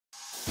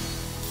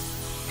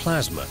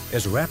plasma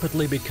is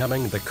rapidly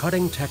becoming the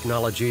cutting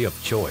technology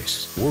of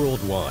choice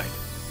worldwide.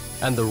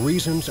 And the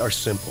reasons are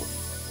simple.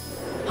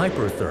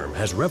 Hypertherm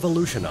has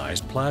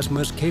revolutionized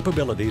plasma's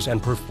capabilities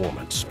and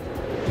performance,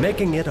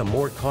 making it a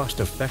more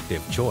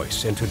cost-effective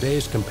choice in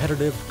today's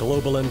competitive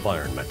global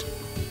environment.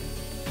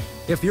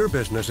 If your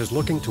business is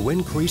looking to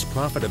increase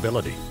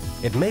profitability,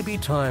 it may be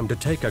time to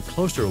take a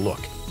closer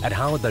look at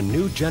how the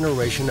new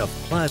generation of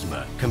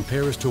plasma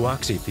compares to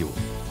Oxyfuel.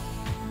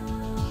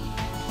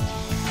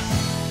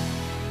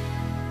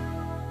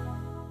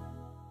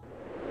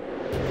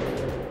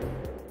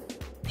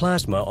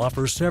 Plasma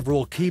offers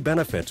several key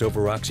benefits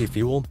over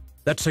Oxyfuel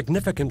that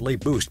significantly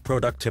boost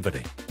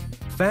productivity.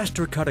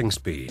 Faster cutting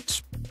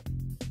speeds,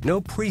 no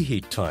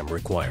preheat time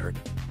required,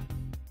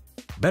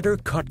 better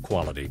cut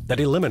quality that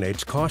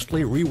eliminates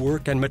costly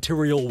rework and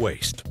material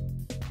waste,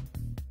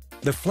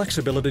 the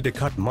flexibility to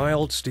cut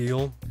mild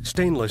steel,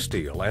 stainless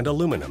steel, and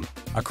aluminum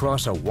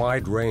across a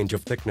wide range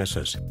of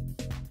thicknesses,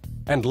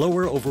 and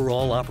lower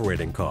overall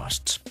operating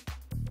costs,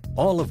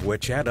 all of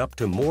which add up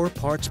to more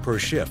parts per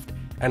shift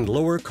and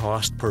lower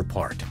cost per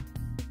part.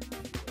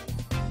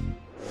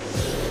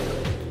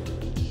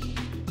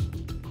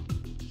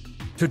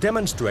 To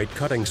demonstrate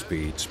cutting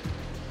speeds,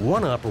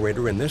 one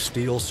operator in this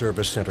steel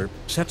service center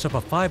sets up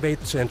a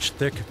 5/8"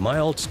 thick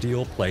mild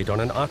steel plate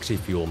on an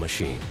Oxyfuel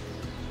machine.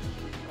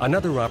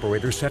 Another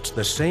operator sets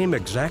the same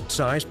exact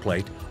size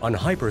plate on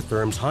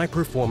Hypertherm's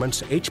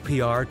high-performance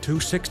HPR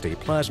 260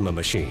 plasma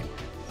machine.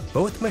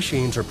 Both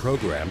machines are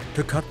programmed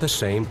to cut the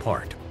same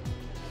part.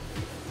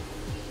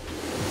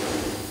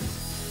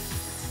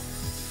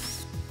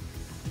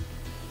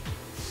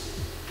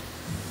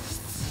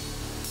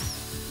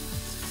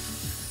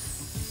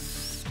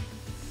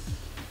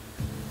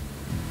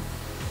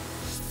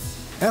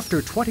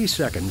 After 20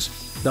 seconds,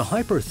 the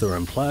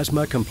Hypertherm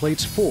Plasma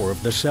completes 4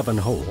 of the 7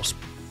 holes,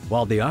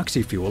 while the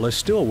Oxyfuel is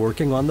still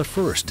working on the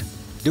first,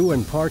 due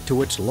in part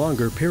to its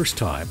longer pierce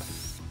time.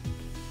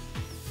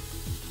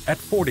 At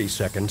 40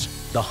 seconds,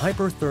 the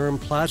Hypertherm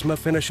Plasma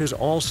finishes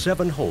all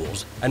 7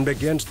 holes and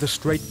begins the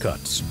straight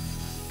cuts.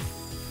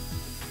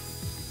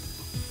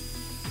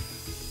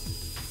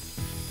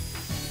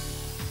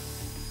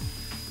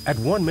 At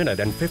 1 minute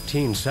and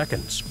 15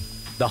 seconds,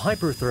 the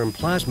Hypertherm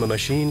Plasma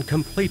machine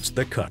completes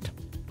the cut.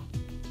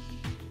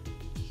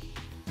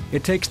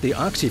 It takes the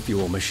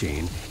Oxyfuel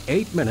machine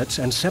 8 minutes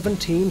and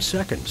 17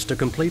 seconds to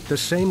complete the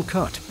same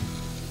cut,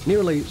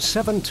 nearly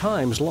 7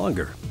 times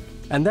longer.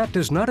 And that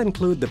does not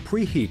include the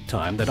preheat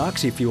time that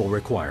Oxyfuel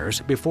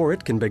requires before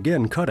it can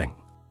begin cutting.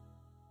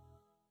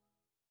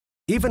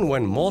 Even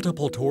when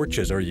multiple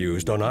torches are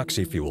used on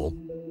Oxyfuel,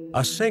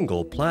 a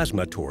single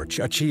plasma torch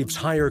achieves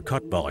higher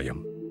cut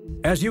volume.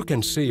 As you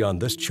can see on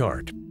this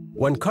chart,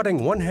 when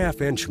cutting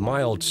 1/2"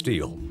 mild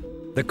steel,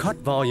 the cut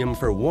volume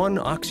for one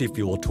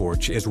Oxyfuel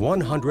torch is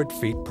 100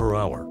 feet per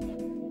hour.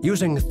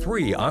 Using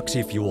 3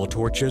 Oxyfuel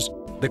torches,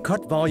 the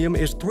cut volume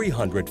is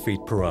 300 feet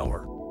per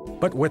hour.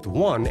 But with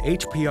one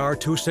HPR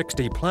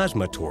 260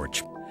 plasma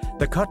torch,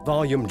 the cut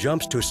volume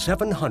jumps to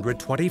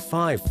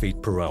 725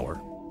 feet per hour.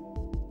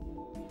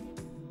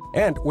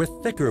 And with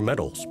thicker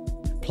metals,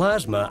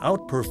 plasma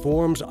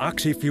outperforms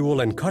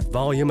Oxyfuel in cut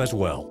volume as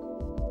well.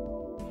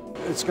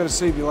 It's going to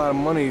save you a lot of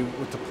money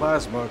with the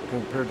plasma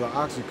compared to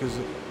Oxy because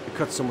it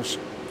cuts so much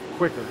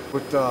quicker.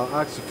 With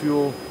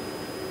Oxyfuel,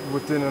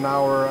 within an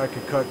hour, I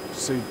could cut,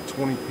 say,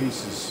 20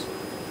 pieces.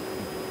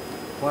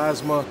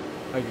 Plasma,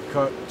 I could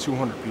cut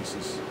 200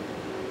 pieces.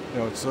 You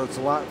know, so it's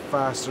a lot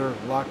faster,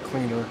 a lot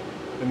cleaner,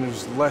 and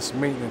there's less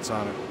maintenance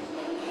on it.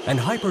 And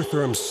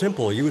Hypertherm's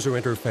simple user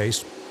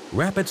interface,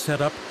 rapid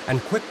setup,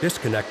 and quick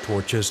disconnect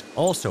torches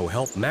also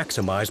help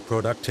maximize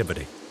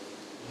productivity.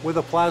 With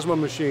a plasma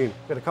machine,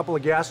 got a couple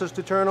of gases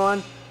to turn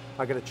on,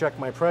 I got to check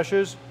my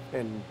pressures,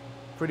 and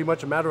pretty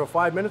much a matter of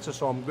 5 minutes or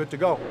so, I'm good to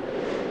go.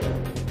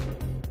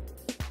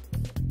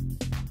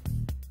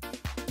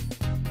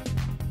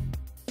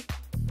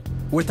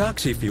 With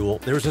Oxyfuel,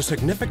 there's a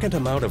significant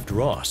amount of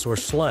dross or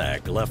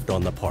slag left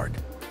on the part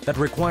that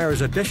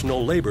requires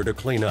additional labor to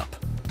clean up.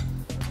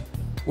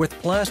 With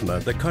plasma,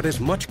 the cut is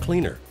much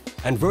cleaner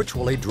and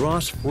virtually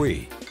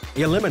dross-free,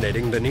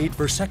 eliminating the need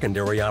for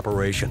secondary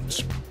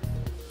operations.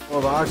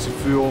 Well, the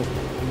Oxyfuel,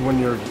 when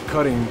you're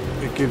cutting,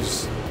 it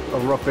gives a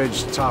rough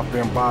edge top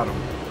and bottom,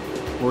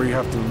 where you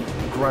have to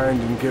grind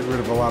and get rid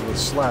of a lot of the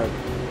slag.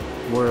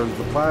 Where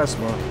the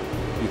plasma,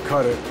 you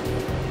cut it,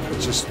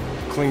 it's just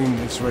clean,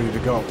 it's ready to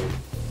go.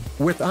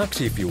 With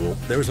Oxyfuel,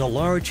 there's a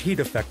large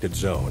heat-affected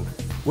zone,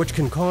 which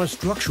can cause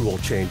structural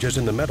changes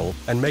in the metal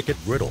and make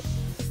it brittle.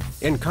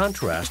 In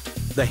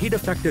contrast, the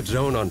heat-affected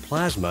zone on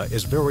plasma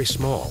is very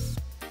small.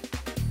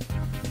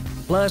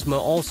 Plasma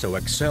also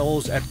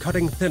excels at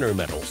cutting thinner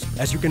metals,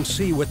 as you can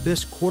see with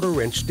this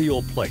 1/4"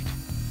 steel plate.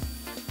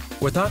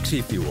 With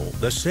Oxyfuel,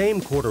 the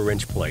same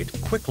 1/4" plate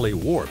quickly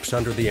warps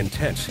under the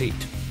intense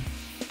heat.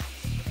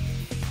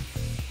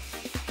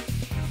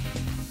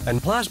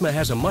 And plasma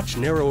has a much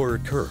narrower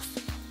kerf,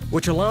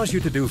 which allows you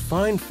to do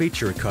fine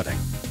feature cutting.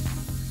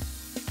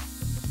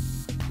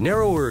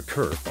 Narrower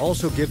kerf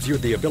also gives you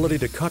the ability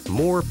to cut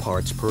more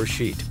parts per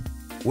sheet.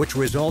 which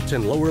results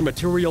in lower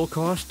material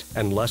cost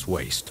and less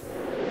waste.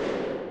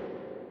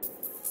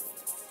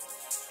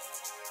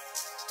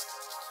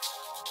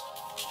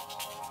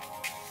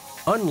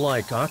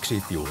 Unlike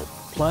Oxyfuel,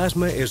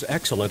 Plasma is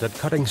excellent at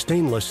cutting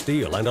stainless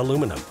steel and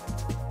aluminum,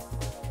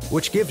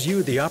 which gives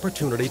you the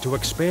opportunity to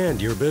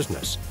expand your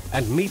business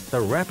and meet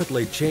the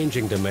rapidly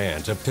changing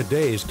demands of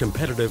today's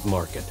competitive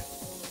market.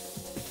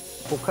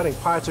 We're cutting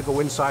parts that go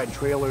inside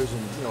trailers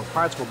and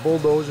parts for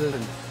bulldozers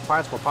and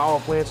parts for power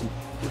plants, and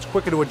it's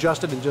quicker to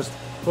adjust it and just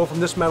go from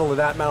this metal to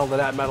that metal to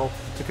that metal.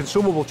 The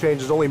consumable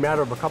change is only a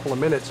matter of a couple of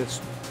minutes. It's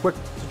quick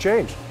to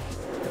change.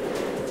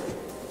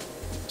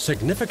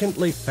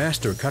 Significantly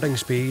faster cutting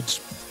speeds,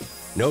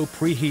 no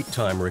preheat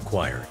time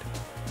required.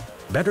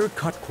 Better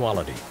cut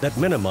quality that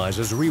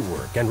minimizes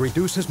rework and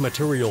reduces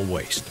material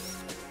waste.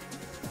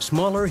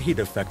 Smaller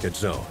heat-affected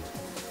zone,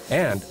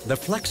 and the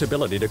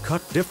flexibility to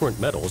cut different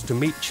metals to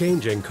meet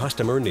changing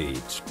customer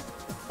needs.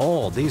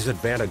 All these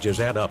advantages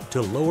add up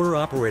to lower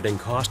operating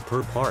cost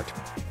per part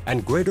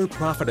and greater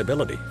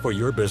profitability for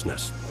your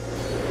business.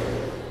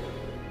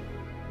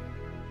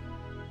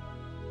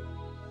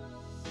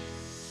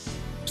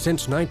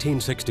 Since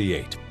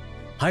 1968,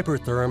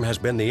 Hypertherm has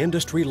been the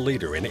industry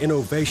leader in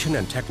innovation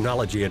and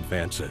technology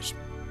advances,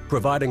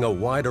 providing a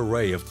wide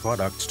array of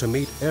products to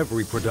meet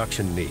every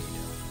production need.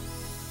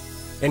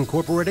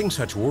 Incorporating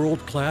such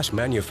world-class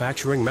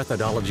manufacturing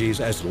methodologies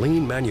as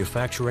lean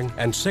manufacturing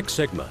and Six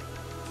Sigma,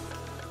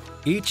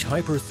 each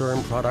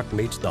Hypertherm product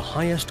meets the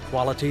highest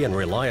quality and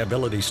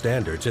reliability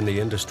standards in the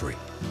industry.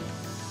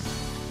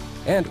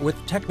 And with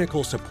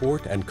technical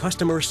support and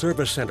customer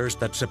service centers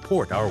that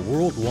support our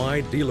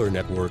worldwide dealer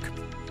network,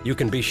 you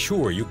can be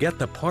sure you get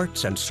the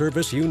parts and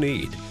service you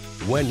need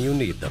when you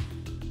need them.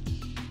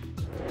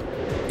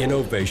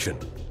 Innovation,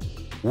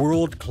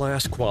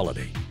 world-class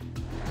quality,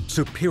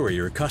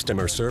 superior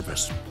customer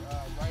service.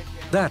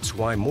 That's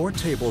why more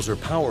tables are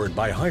powered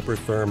by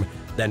Hypertherm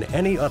than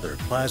any other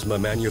plasma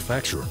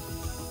manufacturer.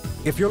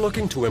 If you're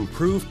looking to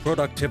improve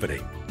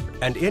productivity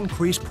and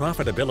increase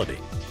profitability,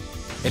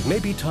 it may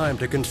be time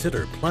to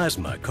consider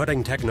plasma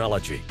cutting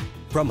technology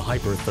from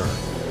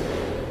Hypertherm.